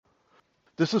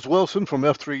This is Wilson from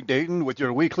F3 Dayton with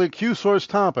your weekly Q-Source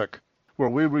topic, where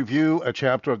we review a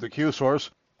chapter of the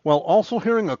Q-Source while also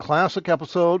hearing a classic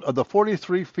episode of the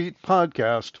 43 Feet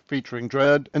podcast featuring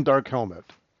Dread and Dark Helmet.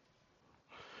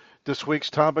 This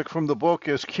week's topic from the book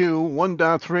is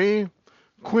Q1.3,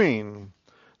 Queen,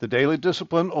 the daily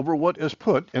discipline over what is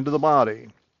put into the body.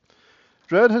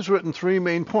 Dread has written 3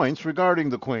 main points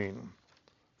regarding the Queen.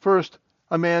 First,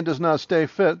 a man does not stay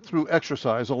fit through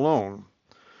exercise alone.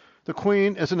 The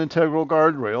Queen is an integral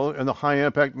guardrail in the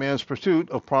high-impact man's pursuit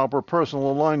of proper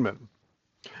personal alignment.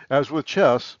 As with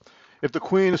chess, if the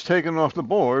Queen is taken off the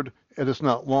board, it is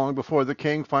not long before the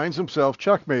king finds himself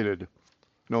checkmated.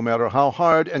 No matter how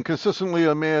hard and consistently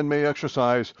a man may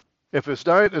exercise, if his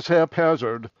diet is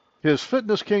haphazard, his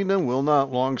fitness kingdom will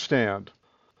not long stand.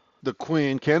 The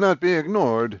Queen cannot be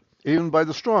ignored, even by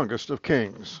the strongest of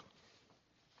kings.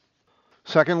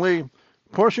 Secondly,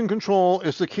 portion control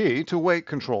is the key to weight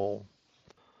control.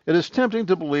 It is tempting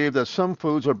to believe that some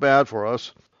foods are bad for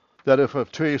us, that if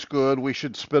it tastes good, we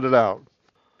should spit it out.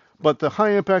 But the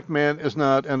high-impact man is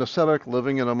not an ascetic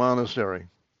living in a monastery.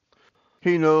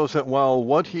 He knows that while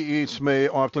what he eats may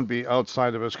often be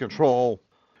outside of his control,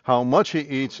 how much he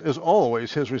eats is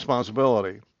always his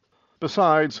responsibility.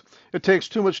 Besides, it takes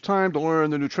too much time to learn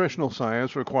the nutritional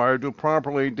science required to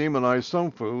properly demonize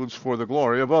some foods for the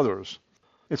glory of others.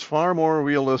 It's far more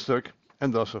realistic,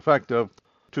 and thus effective,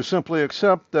 to simply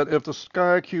accept that if the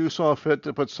Sky Q saw fit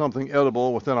to put something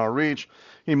edible within our reach,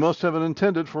 he must have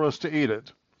intended for us to eat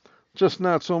it. Just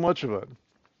not so much of it.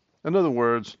 In other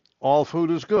words, all food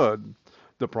is good.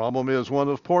 The problem is one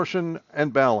of portion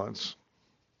and balance.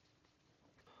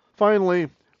 Finally,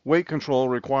 weight control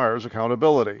requires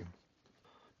accountability.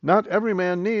 Not every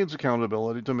man needs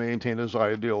accountability to maintain his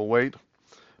ideal weight,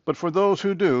 but for those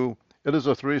who do, it is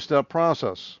a 3-step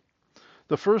process.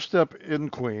 The first step in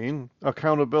Queen,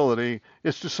 accountability,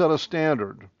 is to set a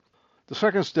standard. The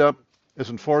second step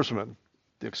is enforcement,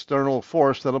 the external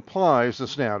force that applies the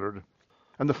standard.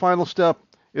 And the final step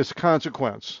is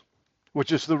consequence,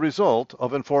 which is the result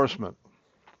of enforcement.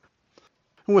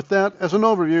 And with that as an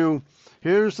overview,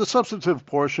 here's the substantive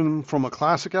portion from a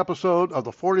classic episode of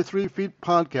the 43 Feet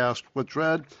podcast with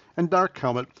Dread and Dark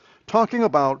Helmet talking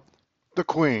about the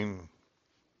Queen.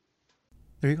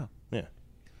 There you go. Yeah.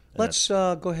 Let's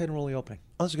go ahead and roll the opening.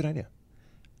 Oh, that's a good idea.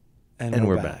 And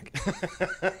we're back.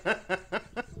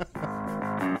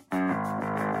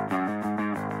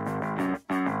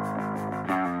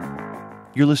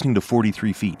 You're listening to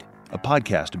 43 Feet, a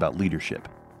podcast about leadership.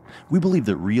 We believe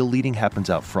that real leading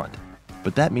happens out front,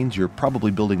 but that means you're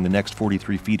probably building the next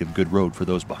 43 feet of good road for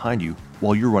those behind you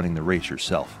while you're running the race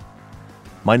yourself.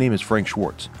 My name is Frank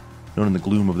Schwartz, known in the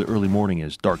gloom of the early morning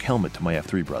as Dark Helmet to my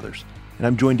F3 brothers, and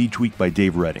I'm joined each week by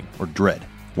Dave Redding, or Dread,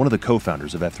 one of the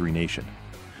co-founders of F3 Nation.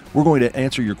 We're going to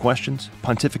answer your questions,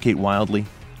 pontificate wildly,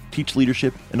 teach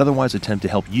leadership, and otherwise attempt to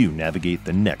help you navigate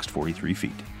the next 43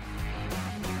 feet.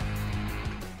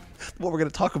 What we're going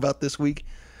to talk about this week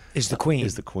is the Queen.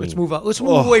 Let's move on. Let's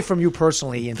move away from you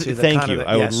personally into the Thank you.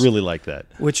 I would really like that.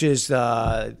 Which is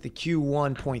the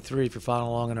Q1.3, if you're following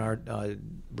along in our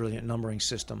brilliant numbering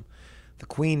system. The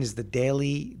Queen is the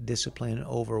daily discipline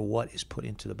over what is put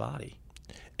into the body.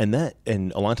 And a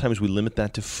lot of times we limit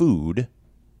that to food,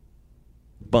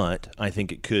 but I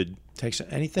think it could takes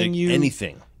that you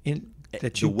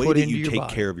put into you your take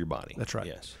body. care of your body. That's right.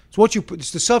 Yes. So what you put,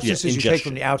 it's the substances you take ingestion.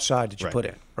 from the outside that you Right. put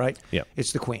in, right? Yeah.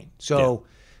 It's the Queen. So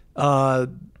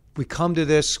we come to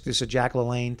this is a Jack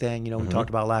LaLanne thing, we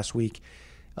talked about last week.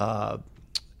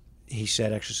 He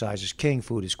said exercise is king,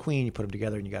 food is queen. You put them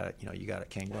together and you got a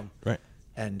kingdom. Right.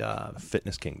 And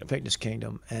Fitness kingdom.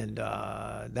 And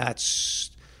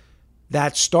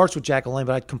that starts with Jack LaLanne,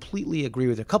 but I completely agree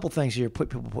with it. A couple things here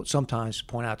people sometimes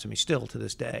point out to me still to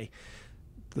this day.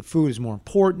 The food is more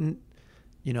important,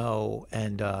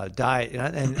 and diet.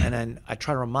 And then I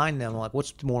try to remind them, like,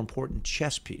 what's the more important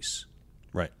chess piece?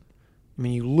 Right. I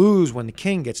mean, you lose when the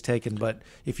king gets taken, but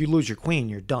if you lose your queen,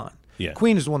 you're done. Yeah.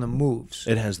 Queen is the one that moves.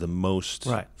 It has the most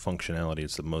Right. functionality.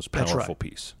 It's the most That's powerful right.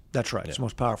 piece. That's right. It's the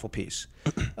most powerful piece.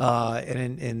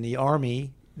 And in the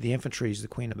army, the infantry is the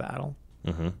queen of battle.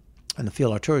 Mm-hmm. And the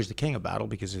field artillery is the king of battle,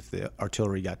 because if the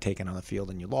artillery got taken on the field,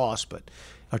 then you lost. But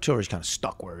artillery is kind of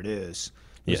stuck where it is.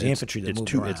 It's the infantry that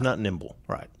moves around. It's not nimble.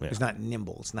 Right. Yeah. It's not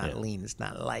nimble. It's not lean. It's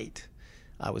not light.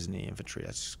 I was in the infantry.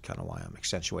 That's kind of why I'm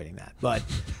accentuating that. But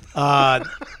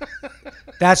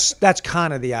that's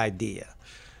kind of the idea.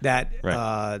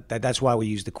 That's why we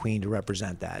use the queen to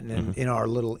represent that. And in our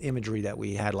little imagery that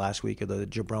we had last week of the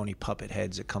jabroni puppet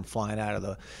heads that come flying out of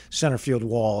the center field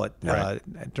wall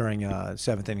during a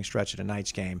seventh inning stretch of the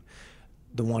Knights game,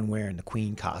 the one wearing the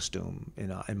queen costume,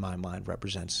 in my mind,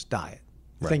 represents diet.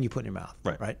 The Right. thing you put in your mouth,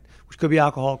 Right. Which could be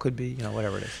alcohol, could be,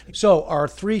 whatever it is. So our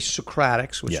 3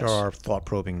 Socratics, which Yes. are our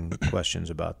thought-probing questions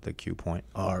about the Q point,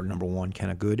 are number 1, can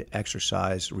a good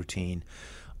exercise routine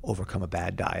overcome a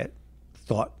bad diet?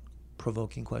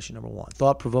 Thought-provoking question number 1.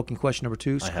 Thought-provoking question number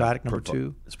 2, Socratic number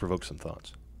 2. Let's provoke some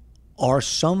thoughts. Are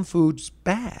some foods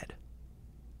bad?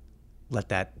 Let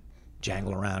that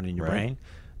jangle around in your brain.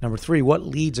 Number 3, what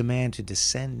leads a man to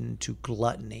descend into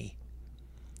gluttony?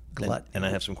 And I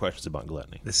have some questions about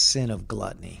gluttony. The sin of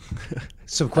gluttony.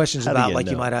 Some questions How do about, you like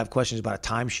you know? might have questions about a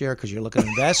timeshare because you're looking to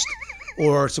invest,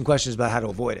 or some questions about how to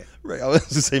avoid it. Right. I was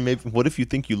to say, maybe what if you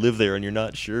think you live there and you're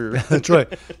not sure? That's right.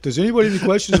 Does anybody have any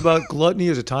questions about gluttony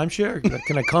as a timeshare?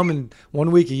 Can I come in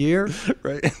 1 week a year?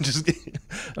 Right. Just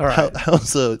All right.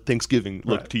 how's Thanksgiving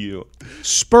look to you?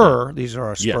 Spur. These are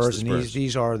our spurs, Yes, the and spurs.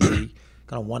 these are the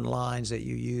kind of one lines that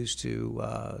you use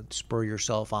to spur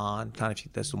yourself on. Kind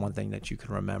of that's the one thing that you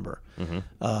can remember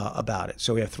about it.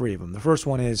 So we have 3 of them. The first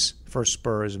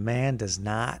spur is man does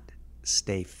not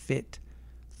stay fit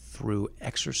through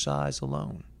exercise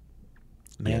alone.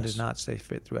 Man Yes. does not stay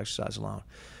fit through exercise alone.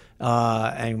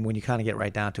 And when you kind of get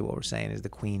right down to what we're saying is the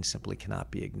queen simply cannot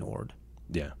be ignored.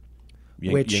 Yeah.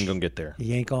 You Which- ain't gonna get there.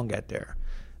 You ain't gonna get there.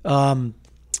 And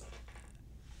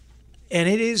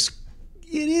it is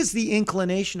the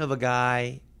inclination of a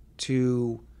guy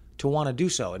to want to do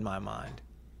so, in my mind.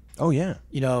 Oh yeah.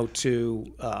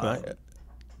 To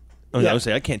I Yeah. would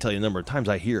say I can't tell you the number of times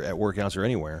I hear at workouts or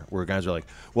anywhere where guys are like,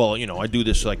 "Well, I do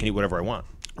this so I can eat whatever I want."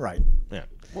 right. Yeah.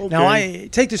 Now I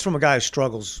take this from a guy who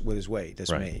struggles with his weight.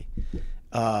 That's Right. me.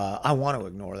 I want to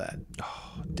ignore that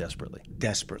desperately.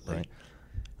 desperately. Right.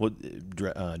 Well,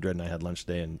 Dred and I had lunch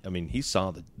today, and I mean, he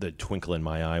saw the twinkle in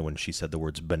my eye when she said the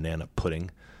words banana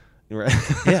pudding. Right.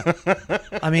 Yeah.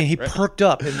 I mean, he perked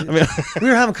up. And we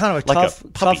were having kind of a Like a tough,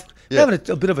 puppy. we were having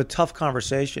a bit of a tough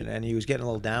conversation, and he was getting a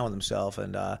little down with himself.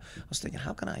 And I was thinking,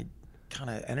 how can I kind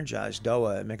of energize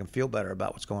Doa and make him feel better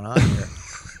about what's going on here?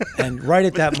 And right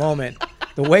at that moment,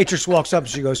 the waitress walks up and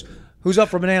she goes, "Who's up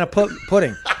for banana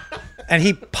pudding?" And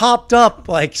he popped up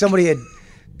like somebody had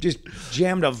just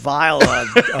jammed a vial of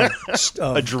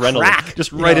Adrenaline. crack,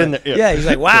 Just right in there. Yeah, he's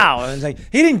like, wow. And it's like,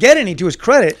 he didn't get any to his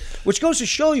credit, which goes to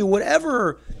show you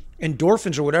whatever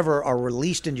endorphins or whatever are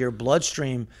released into your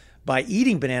bloodstream by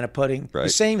eating banana pudding, the Right.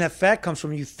 same effect comes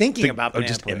from you thinking about banana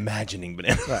just pudding. imagining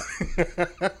banana.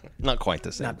 Not quite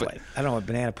the same. Not but quite. I don't know what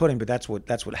banana pudding, but that's what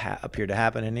appeared to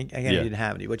happen. And again, Yeah. he didn't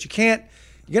have any. But you're going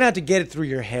to have to get it through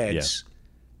your heads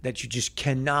that you just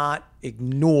cannot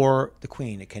ignore the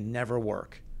queen. It can never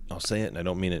work. I'll say it, and I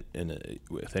don't mean it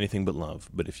with anything but love.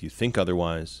 But if you think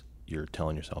otherwise, you're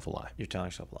telling yourself a lie. You're telling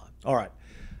yourself a lie. All right.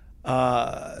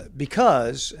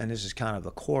 Because, and this is kind of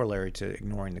a corollary to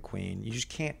ignoring the queen, you just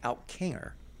can't out-king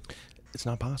her. It's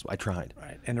not possible. I tried.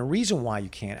 Right. And the reason why you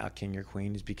can't out-king your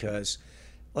queen is because,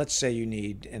 let's say you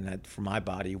need, for my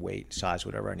body weight, size,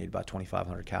 whatever, I need about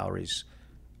 2,500 calories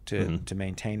to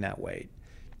maintain that weight.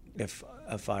 If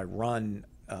I run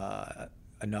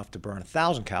enough to burn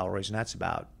 1,000 calories, and that's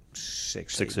about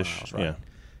 6-8 miles, right?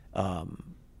 Yeah.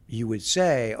 You would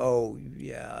say, oh,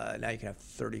 yeah, now you can have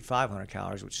 3,500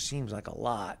 calories, which seems like a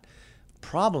lot.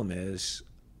 Problem is,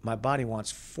 my body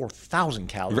wants 4,000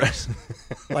 calories.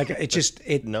 Like,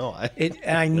 No, and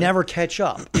I never catch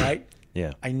up, right?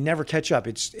 Yeah. I never catch up.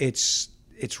 It's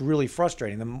really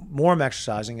frustrating. The more I'm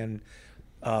exercising, and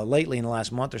lately in the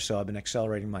last month or so, I've been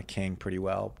accelerating my king pretty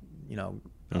well.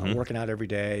 Working out every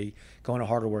day, going to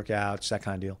harder workouts, that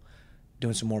kind of deal.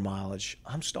 Doing some more mileage.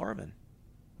 I'm starving.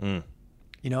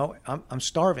 I'm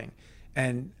starving,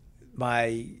 and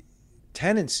my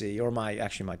tendency, or my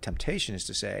temptation, is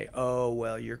to say, "Oh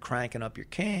well, you're cranking up your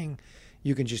king.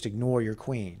 You can just ignore your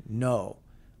queen." No,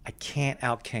 I can't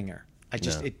out king her.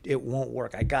 It won't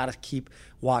work. I gotta keep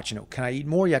watching it. Can I eat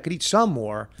more? Yeah, I could eat some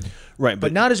more, Right,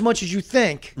 but not as much as you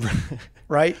think,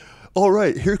 right? All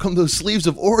right, here come those sleeves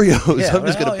of Oreos. Yeah, I'm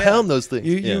just going to pound those things.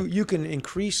 You can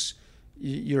increase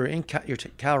your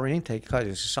calorie intake because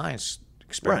it's a science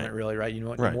experiment, Right. really, right? The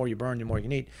Right. more you burn, the more you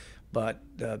can eat. But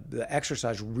the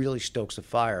exercise really stokes the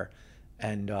fire,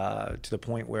 and to the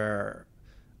point where,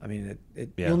 I mean,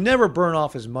 you'll never burn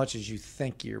off as much as you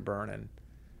think you're burning.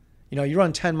 You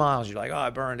run 10 miles, you're like, oh, I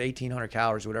burned 1,800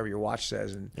 calories, whatever your watch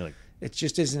says, and You're like, it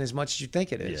just isn't as much as you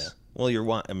think it is. yeah.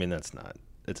 Well, that's not.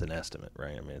 It's an estimate,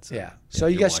 right? I mean, it's So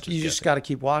you your watch is just guessing. got to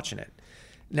keep watching it.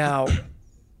 Now,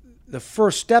 the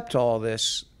first step to all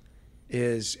this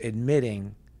is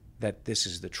admitting that this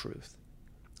is the truth.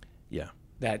 Yeah.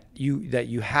 That you're going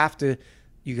to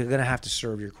have to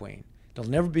serve your queen. There'll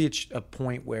never be a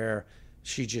point where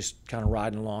she's just kind of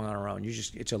riding along on her own.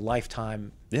 It's a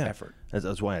lifetime effort.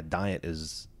 That's why a diet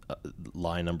is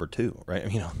lie number 2, right? I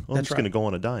mean, I'm just right. going to go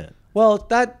on a diet. Well,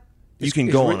 you can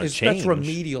go on a change. That's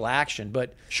remedial action,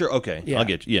 but sure, okay, I'll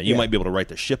get you. Yeah, you might be able to right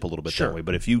the ship a little bit that way.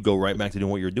 But if you go right back to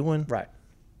doing what you're doing, right,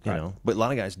 you know. But a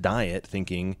lot of guys diet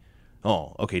thinking,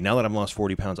 oh, okay, now that I've lost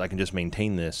 40 pounds, I can just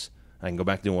maintain this. I can go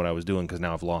back to doing what I was doing because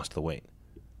now I've lost the weight.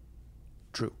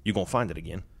 True. You're gonna find it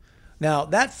again. Now,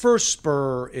 that first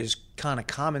spur is kind of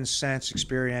common sense,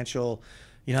 experiential.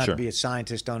 You don't have to be a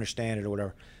scientist to understand it or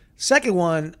whatever. Second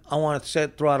one, I want to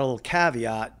throw out a little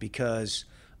caveat because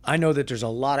I know that there's a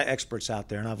lot of experts out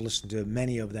there, and I've listened to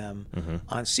many of them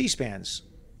on C-SPAN's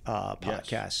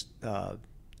podcast,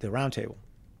 the Roundtable.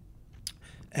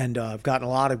 And I've gotten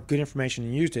a lot of good information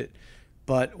and used it.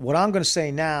 But what I'm going to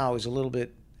say now is a little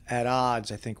bit at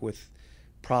odds, I think, with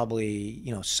probably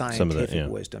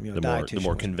scientific wisdom, the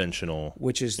more conventional,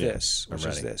 which is this.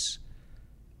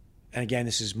 And again,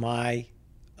 this is my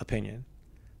opinion.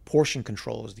 Portion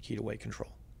control is the key to weight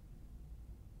control.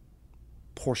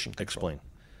 Portion control. Explain.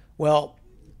 Well,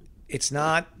 it's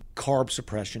not carb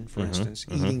suppression, for instance,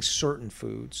 eating certain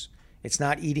foods. It's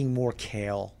not eating more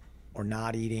kale or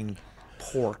not eating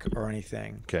pork or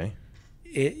anything. Okay.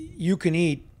 You can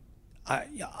eat.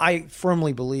 I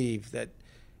firmly believe that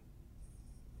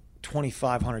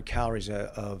 2,500 calories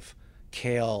of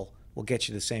kale will get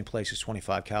you the same place as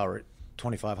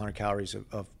 2,500 calories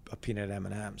of peanut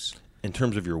M&Ms. In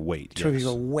terms of your weight. In terms of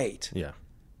your weight. Yeah.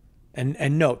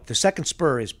 And note, the second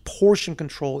spur is portion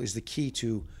control is the key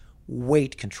to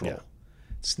weight control. Yeah.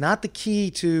 It's not the key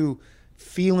to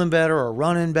feeling better or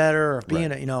running better or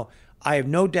being, I have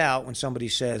no doubt when somebody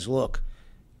says, look,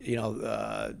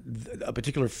 a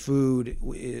particular food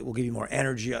will give you more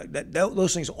energy.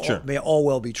 Those things may all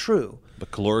well be true.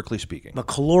 But calorically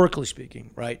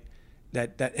speaking. Right?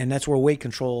 And that's where weight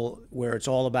control, where it's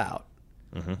all about.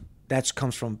 That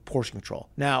comes from portion control.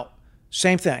 Now,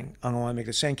 same thing. I want to make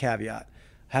the same caveat.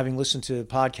 Having listened to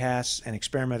podcasts and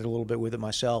experimented a little bit with it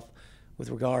myself with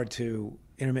regard to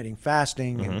intermittent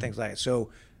fasting and things like that. So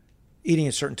eating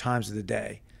at certain times of the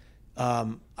day.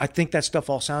 I think that stuff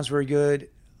all sounds very good.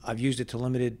 I've used it to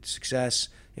limited success.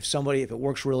 If it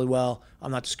works really well,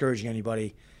 I'm not discouraging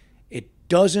anybody. It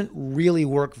doesn't really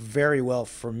work very well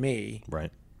for me.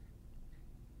 Right.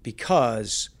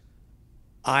 Because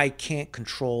I can't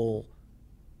control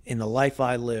in the life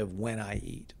I live when I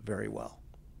eat very well.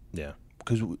 Yeah.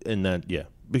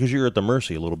 Because you're at the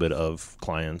mercy a little bit of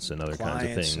clients and other kinds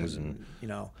of things. And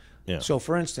Yeah. So,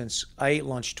 for instance, I ate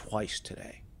lunch twice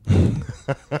today.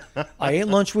 I ate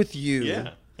lunch with you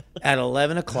at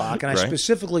 11 o'clock, and I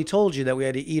specifically told you that we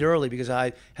had to eat early because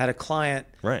I had a client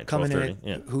coming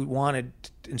in who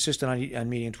insisted on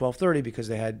meeting at 12:30 because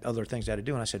they had other things they had to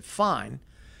do, and I said, fine.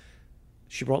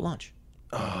 She brought lunch.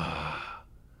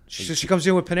 She comes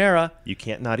in with Panera. You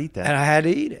can't not eat that. And I had to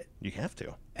eat it. You have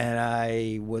to. And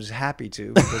I was happy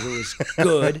to because it was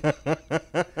good.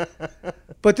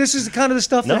 But this is the kind of the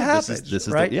stuff that happens, this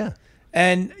is right?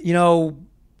 And,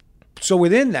 so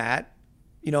within that,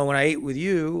 when I ate with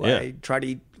you, I tried to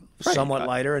eat somewhat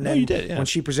lighter. And then you did, when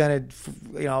she presented,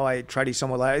 I tried to eat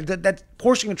somewhat lighter. That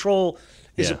portion control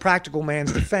is a practical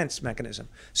man's defense mechanism.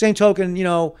 Same token,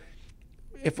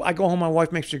 if I go home, my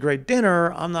wife makes me a great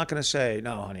dinner, I'm not going to say,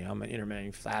 no, honey, I'm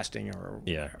intermittent fasting or,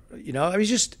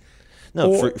 just.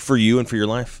 No, for you and for your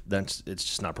life, it's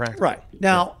just not practical. Right.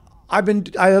 Now,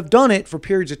 I have done it for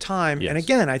periods of time. And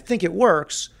again, I think it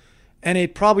works. And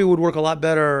it probably would work a lot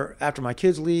better after my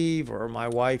kids leave or my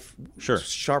wife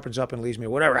sharpens up and leaves me,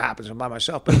 whatever happens, I'm by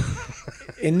myself. But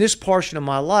in this portion of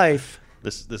my life.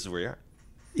 This is where you are.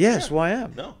 Yes, who I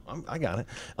am. No, I got it.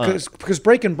 Because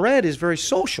breaking bread is very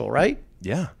social, right?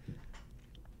 Yeah.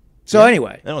 So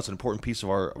anyway. No, it's an important piece of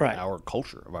our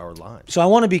culture, of our lives. So I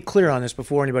want to be clear on this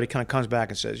before anybody kind of comes back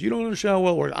and says, you don't understand how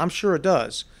well it works. I'm sure it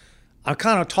does. I'm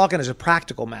kind of talking as a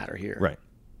practical matter here. Right.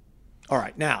 All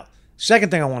right. Now,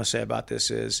 second thing I want to say about this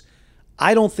is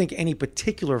I don't think any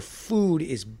particular food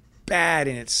is bad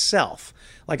in itself.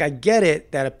 Like I get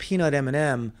it that a peanut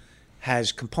M&M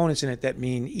has components in it that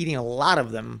mean eating a lot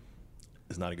of them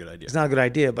is not a good idea. It's not a good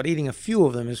idea, but eating a few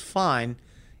of them is fine.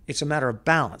 It's a matter of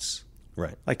balance.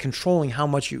 Right. Like controlling how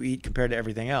much you eat compared to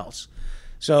everything else.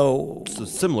 So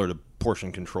similar to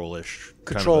portion control-ish.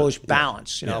 Control-ish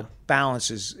balance. Balance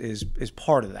is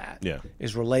part of that. Yeah.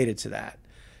 Is related to that.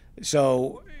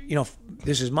 So,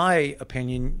 this is my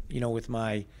opinion, with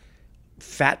my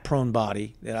fat-prone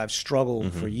body that I've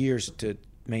struggled for years to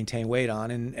maintain weight on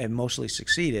and mostly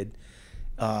succeeded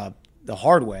the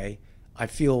hard way. I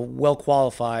feel well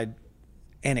qualified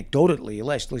anecdotally, at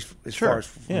least as far as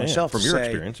for myself from your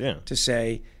experience, to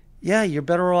say, yeah, you're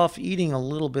better off eating a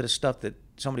little bit of stuff that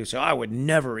somebody would say, oh, I would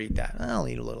never eat that. I'll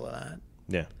eat a little of that.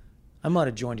 Yeah. I might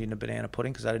have joined you in the banana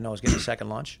pudding because I didn't know I was getting a second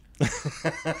lunch.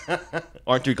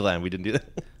 Aren't you glad we didn't do that?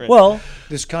 Right. Well,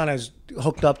 this kind of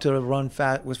hooked up to run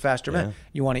with faster men. Yeah.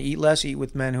 You want to eat less, eat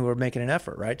with men who are making an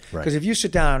effort, right? Right. Because if you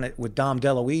sit down with Dom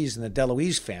DeLuise and the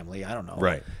DeLuise family, I don't know.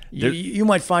 Right. You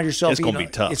might find yourself It's gonna be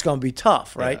tough. It's going to be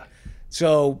tough, right? Yeah.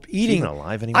 So eating. Is he not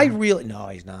alive anymore? No,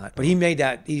 he's not. But he made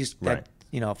that. He's Right.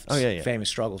 that, famous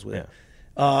struggles with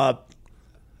Yeah.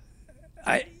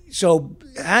 it. So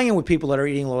hanging with people that are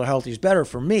eating a little healthy is better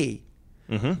for me,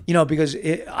 because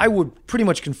I would pretty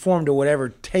much conform to whatever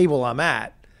table I'm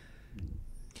at.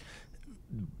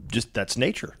 Just that's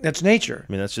nature. That's nature.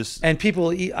 I mean, that's just. And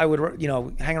people eat. I would,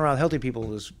 hanging around healthy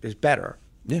people is better.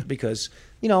 Yeah. Because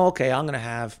okay, I'll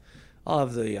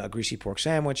have the greasy pork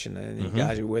sandwich, and then the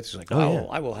guys you're with is like,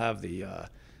 I will have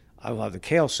the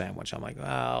kale sandwich. I'm like,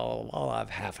 well, I'll have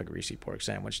half a greasy pork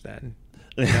sandwich then.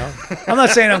 I'm not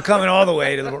saying I'm coming all the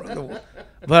way to the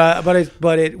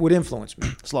but it would influence me.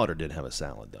 Slaughter did have a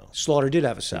salad, though. Slaughter did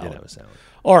have a salad. He did have a salad.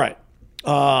 All right.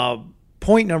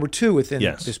 Point number 2 within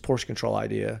Yes. this portion control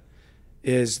idea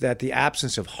is that the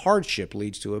absence of hardship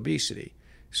leads to obesity.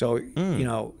 So,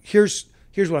 here's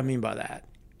what I mean by that.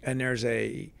 And there's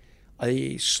a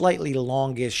slightly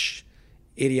longish,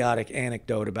 idiotic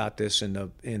anecdote about this in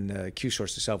the Q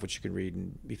source itself, which you can read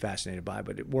and be fascinated by.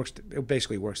 But it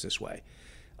basically works this way.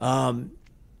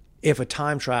 If a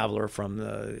time traveler from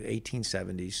the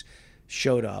 1870s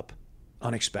showed up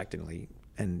unexpectedly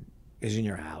and is in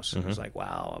your house and was like,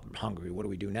 wow, I'm hungry, what do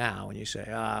we do now? And you say,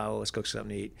 let's cook something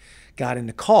to eat. Got in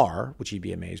the car, which he'd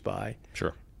be amazed by.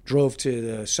 Sure. Drove to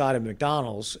the side of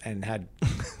McDonald's and had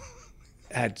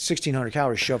 1,600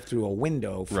 calories shoved through a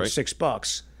window for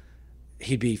 $6.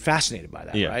 He'd be fascinated by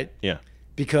that, right? Yeah.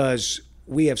 Because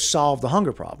we have solved the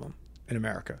hunger problem in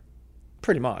America,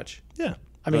 pretty much. Yeah.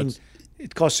 I mean,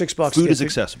 it costs $6. Food is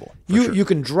accessible. You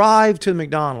can drive to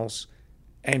McDonald's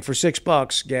and for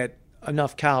 $6 get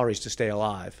enough calories to stay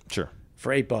alive. Sure.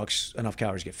 For $8, enough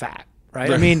calories to get fat, right?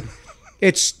 I mean,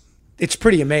 it's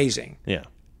pretty amazing. Yeah.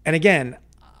 And again,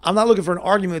 I'm not looking for an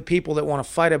argument with people that want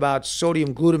to fight about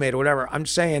sodium glutamate or whatever. I'm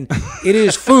saying it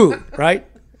is food, right?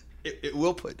 It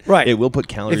will put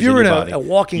calories if you're in your in body. a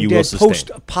Walking you Dead will sustain.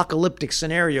 post-apocalyptic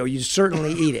scenario, you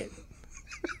certainly eat it,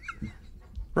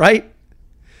 right?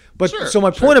 But so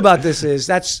my point about this is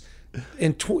that's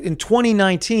in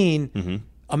 2019,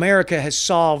 America has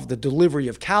solved the delivery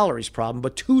of calories problem,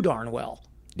 but too darn well.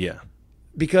 Yeah.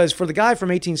 Because for the guy from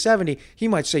 1870, he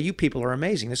might say, "You people are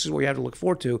amazing. This is what you have to look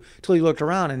forward to." Until he looked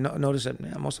around and noticed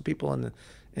that most of the people in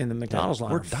the McDonald's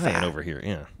line we're are dying fat. over here.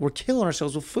 Yeah. We're killing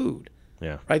ourselves with food.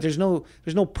 Yeah. Right? There's no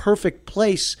perfect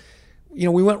place.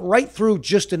 We went right through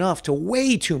just enough to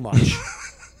way too much.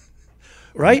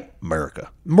 Right? America.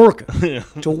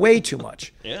 To way too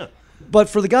much. Yeah. But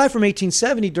for the guy from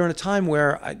 1870, during a time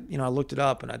where I looked it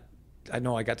up and I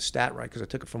know I got the stat right because I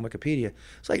took it from Wikipedia.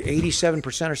 It's like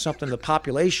 87% or something of the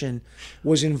population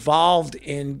was involved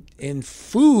in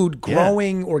food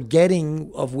growing or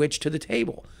getting of which to the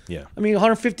table. Yeah. I mean,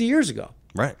 150 years ago.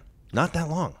 Right. Not that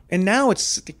long. And now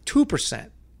it's 2%.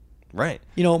 Right.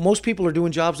 Most people are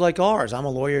doing jobs like ours. I'm a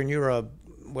lawyer and you're a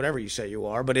whatever you say you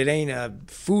are, but it ain't a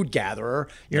food gatherer.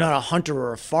 You're not a hunter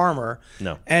or a farmer.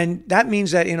 No. And that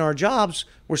means that in our jobs,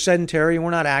 we're sedentary and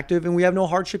we're not active and we have no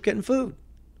hardship getting food.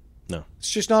 No.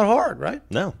 It's just not hard, right?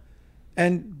 No.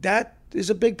 And that is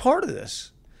a big part of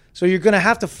this. So you're going to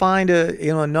have to find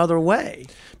another way.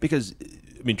 Because,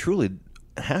 I mean, truly,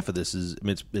 half of this is,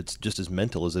 it's just as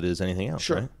mental as it is anything else,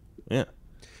 Sure. right? Yeah.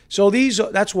 So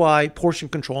that's why portion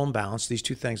control and balance, these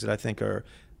two things that I think are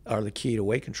the key to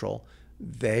weight control,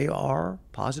 they are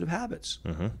positive habits.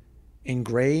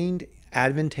 Ingrained,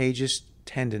 advantageous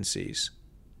tendencies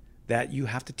that you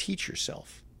have to teach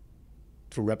yourself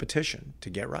through repetition to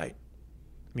get right.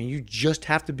 I mean, you just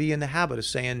have to be in the habit of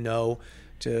saying no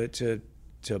to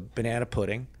banana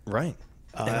pudding. Right.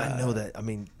 And I know that, I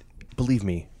mean, believe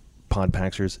me,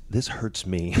 Podpaxers, this hurts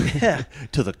me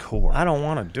to the core. I don't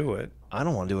want to do it. I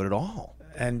don't want to do it at all.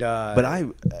 And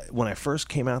but when I first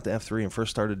came out to F3 and first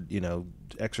started,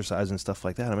 exercise and stuff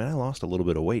like that, I mean, I lost a little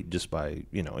bit of weight just by,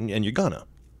 and you're gonna,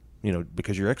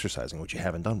 because you're exercising, which you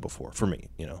haven't done before, for me,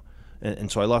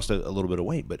 And so I lost a little bit of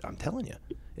weight. But I'm telling you,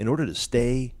 in order to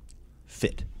stay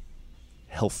fit,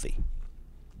 healthy,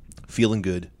 feeling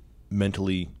good,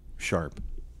 mentally sharp,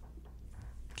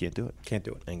 can't do it. Can't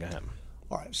do it. Ain't gonna happen.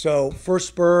 All right. So first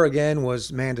spur, again,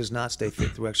 was man does not stay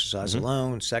fit through exercise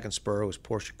alone. Second spur was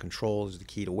portion control is the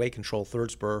key to weight control.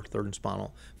 Third and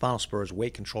final spur is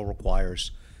weight control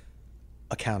requires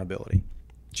accountability.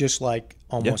 just like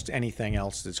almost anything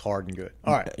else that's hard and good.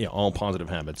 All right. Yeah, all positive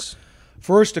habits.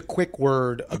 First, a quick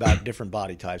word about different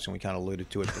body types, and we kind of alluded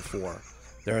to it before.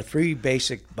 There are 3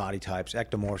 basic body types: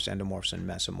 ectomorphs, endomorphs, and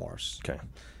mesomorphs. Okay.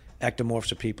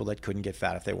 Ectomorphs are people that couldn't get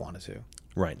fat if they wanted to.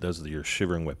 Right. Those are your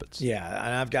shivering whippets. Yeah,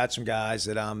 and I've got some guys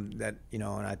that and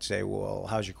I'd say, well,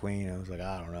 how's your queen? And I was like,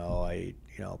 I don't know. I ate,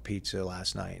 pizza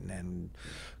last night, and then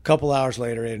a couple hours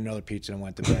later, I ate another pizza and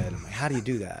went to bed. I'm like, how do you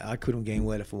do that? I couldn't gain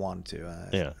weight if I wanted to.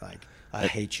 Yeah. Like, I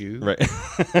hate you. Right.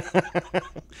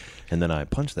 And then I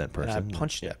punched that person. And I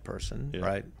punched that person,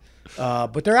 right?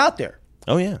 But they're out there.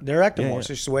 Oh, yeah. They're ectomorphs. Yeah. It's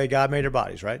just the way God made their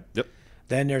bodies, right? Yep.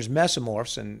 Then there's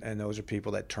mesomorphs, and those are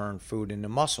people that turn food into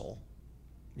muscle.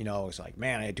 It's like,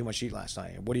 man, I had too much to eat last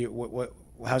night.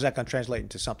 How's that going to translate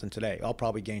into something today? I'll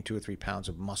probably gain 2 or 3 pounds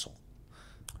of muscle.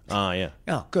 Yeah.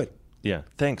 Oh, good. Yeah.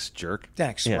 Thanks, jerk.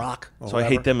 Thanks, yeah. Rock. So I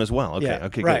hate them as well. Okay. Yeah,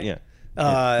 Okay. right. Good. Yeah.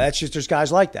 That's just, there's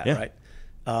guys like that,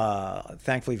 right?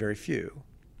 Thankfully, very few.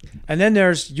 And then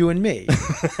there's you and me,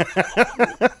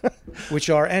 which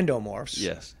are endomorphs.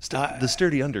 Yes. The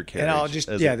sturdy undercarriage. And I'll just,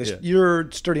 you're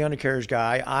a sturdy undercarriage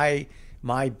guy.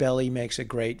 My belly makes a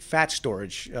great fat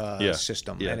storage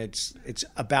system, and it's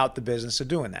about the business of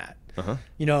doing that.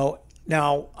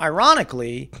 Now,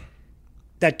 ironically,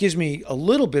 that gives me a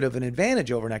little bit of an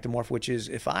advantage over an ectomorph, which is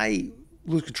if I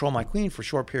lose control of my queen for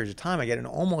short periods of time, I get an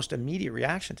almost immediate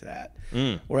reaction to that.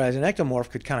 Whereas an ectomorph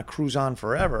could kind of cruise on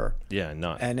forever. Yeah,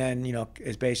 not. And then,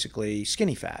 is basically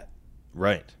skinny fat.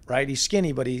 Right. Right? He's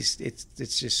skinny, but it's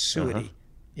just suety.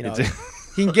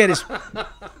 He can get his, you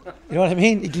know what I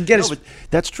mean? He can get his. But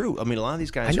that's true. I mean, a lot of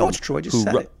these guys. I know it's true. I just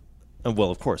said it.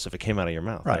 Well, of course, if it came out of your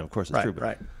mouth, right? Then of course it's true.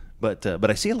 Right. But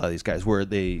I see a lot of these guys where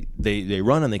they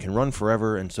run and they can run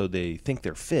forever, and so they think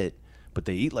they're fit, but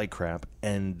they eat like crap,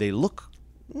 and they look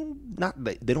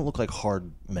they don't look like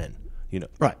hard men.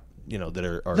 Right.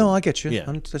 That are. No, I get you. Yeah.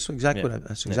 That's exactly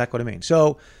what I mean.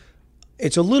 So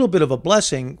it's a little bit of a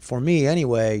blessing for me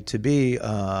anyway to be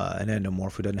an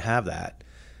endomorph who doesn't have that.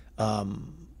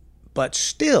 But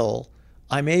still,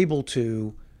 I'm able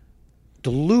to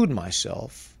delude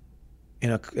myself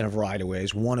in a variety of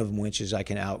ways. One of which is I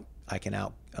can out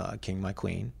king my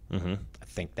queen. Mm-hmm. I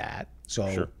think that. So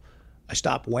sure. I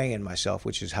stop weighing myself,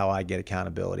 which is how I get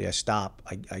accountability.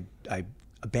 I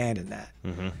abandon that.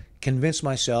 Mm-hmm. Convince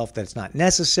myself that it's not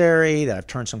necessary, that I've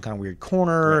turned some kind of weird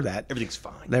corner, right. that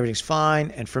everything's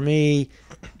fine. And for me,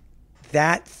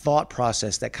 that thought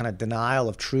process, that kind of denial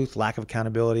of truth, lack of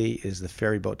accountability, is the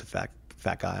ferry boat to Fat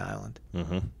Guy Island.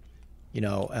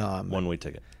 Mm-hmm. One-way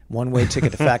ticket. One-way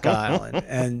ticket to Fat Guy Island.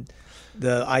 And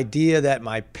the idea that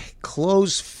my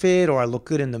clothes fit or I look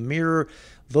good in the mirror,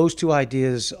 those 2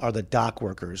 ideas are the dock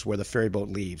workers where the ferry boat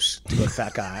leaves to go to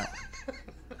Fat Guy Island.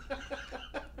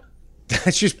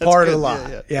 That's just part of the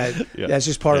lie. Yeah. That's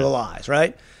just part of the lies,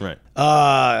 right? Right.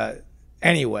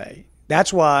 Anyway,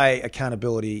 that's why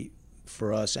accountability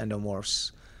for us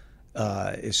endomorphs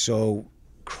is so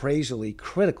crazily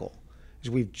critical. Is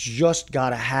we've just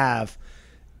got to have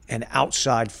an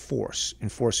outside force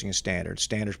enforcing a standard.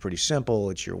 Standard's pretty simple.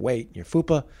 It's your weight, your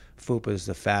fupa. Fupa is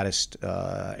the fattest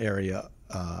area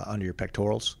under your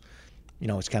pectorals.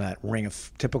 It's kind of that ring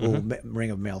of typical ring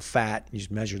of male fat. You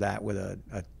just measure that with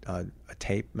a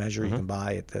tape measure you can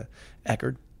buy at the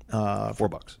Eckerd. $4.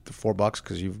 $4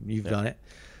 because you've done it,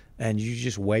 and you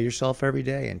just weigh yourself every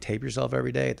day and tape yourself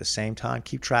every day at the same time.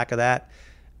 Keep track of that,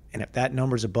 and if that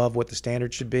number's above what the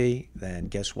standard should be, then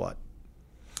guess what?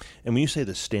 And when you say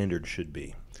the standard should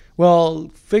be, well,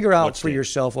 figure out for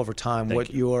yourself over time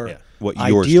what your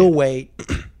ideal weight.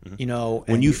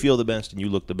 When you feel the best and you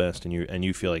look the best and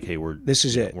you feel like, hey, we're on it. This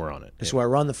is where I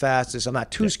run the fastest. I'm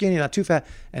not too skinny, not too fat,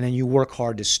 and then you work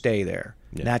hard to stay there.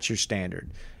 Yeah. That's your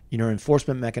standard. Your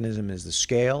enforcement mechanism is the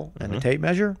scale and the tape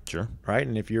measure. Sure. Right,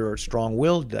 and if you're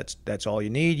strong-willed, that's all you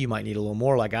need. You might need a little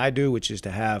more, like I do, which is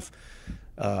to have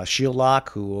shield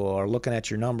lock who are looking at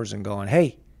your numbers and going,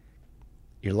 hey,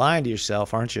 you're lying to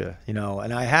yourself, aren't you?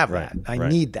 And I have that. I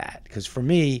need that because for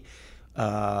me,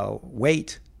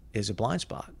 weight is a blind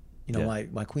spot.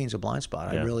 My queen's a blind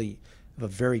spot. I really have a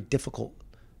very difficult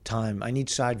time. I need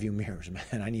side view mirrors,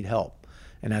 man. I need help.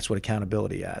 And that's what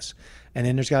accountability is. And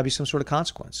then there's got to be some sort of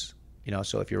consequence.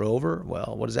 So if you're over,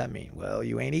 well, what does that mean? Well,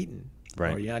 you ain't eating.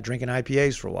 Right. Or you're not drinking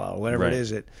IPAs for a while, whatever it is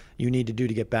that you need to do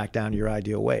to get back down to your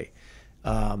ideal weight.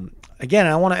 Again,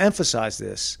 I want to emphasize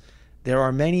this. There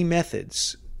are many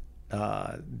methods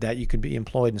that you could be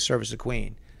employed in the service of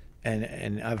queen.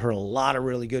 And I've heard a lot of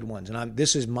really good ones. And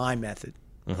this is my method.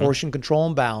 Portion control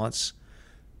and balance,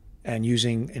 and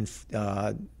using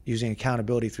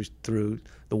accountability through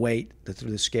the weight,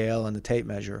 through the scale and the tape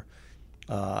measure,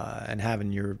 and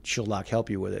having your shield lock help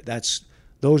you with it. That's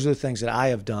Those are the things that I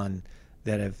have done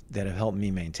that have helped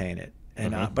me maintain it.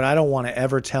 And but I don't want to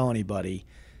ever tell anybody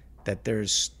that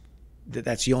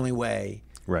that's the only way.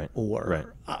 Right.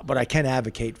 But I can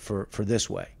advocate for this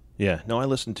way. Yeah. No, I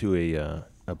listened to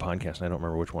a podcast, and I don't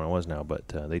remember which one it was now, but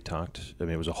they talked. I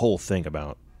mean, it was a whole thing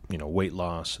about weight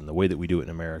loss and the way that we do it in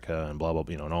America and blah blah.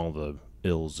 And all the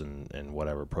ills and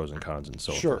whatever, pros and cons and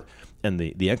so forth. And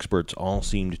the experts all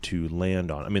seemed to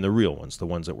land on. I mean, the real ones, the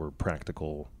ones that were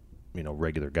practical,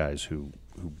 regular guys who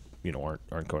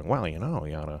aren't going, well, you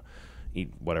ought to eat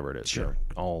whatever it is. Sure.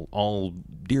 All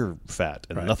deer fat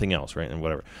and nothing else, right? And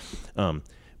whatever.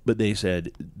 But they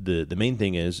said the main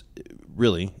thing is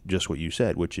really just what you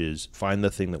said, which is find the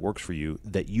thing that works for you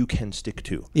that you can stick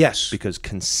to. Yes. Because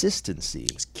consistency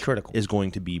It's critical. is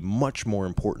going to be much more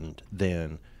important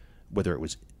than whether it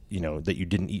was, that you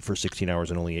didn't eat for 16 hours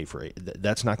and only ate for 8.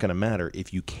 That's not going to matter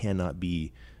if you cannot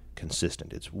be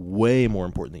consistent. It's way more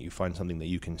important that you find something that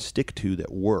you can stick to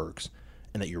that works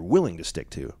and that you're willing to stick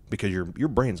to, because your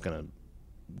brain's going to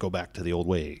go back to the old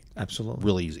way. Absolutely.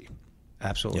 Real easy.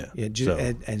 Absolutely. Yeah.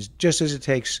 And just as it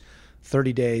takes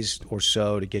 30 days or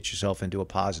so to get yourself into a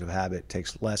positive habit, it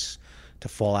takes less to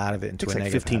fall out of it into Takes a like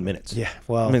negative 15 habit. minutes. Yeah.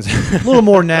 Well, I mean, a little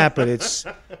more than that, but it's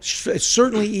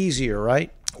certainly easier,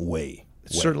 right? Way.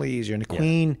 It's certainly easier. And the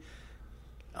Queen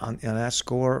on that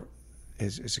score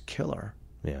is a killer.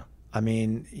 Yeah. I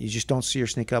mean, you just don't see her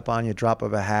sneak up on you, drop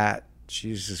of a hat.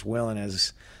 She's as willing and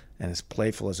as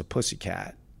playful as a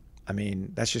pussycat. I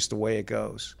mean, that's just the way it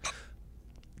goes.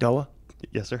 Doa?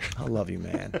 Yes, sir. I love you,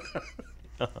 man.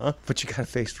 But you got a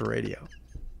face for radio.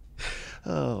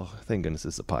 Oh, thank goodness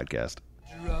it's a podcast.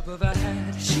 Drop of a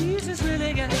hat, she's as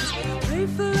willing as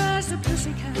playful as a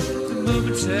pussycat.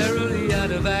 Momentarily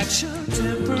out of action,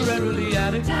 temporarily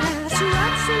out of gas. You're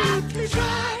absolutely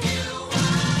dry.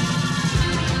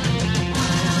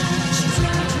 She's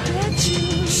out to get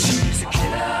you. She's a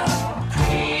killer.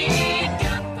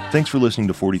 Thanks for listening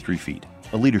to 43 Feet,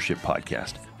 a leadership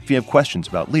podcast. If you have questions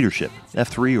about leadership,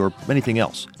 F3, or anything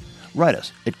else, write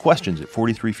us at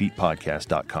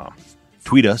questions@43feetpodcast.com.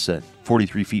 Tweet us at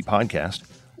 43 Feet Podcast,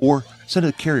 or send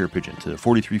a carrier pigeon to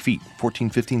 43 Feet,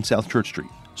 1415 South Church Street,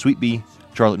 Suite B,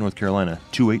 Charlotte, North Carolina,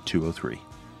 28203.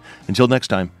 Until next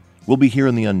time, we'll be here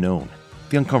in the unknown,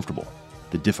 the uncomfortable,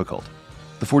 the difficult,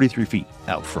 the 43 feet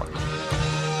out front.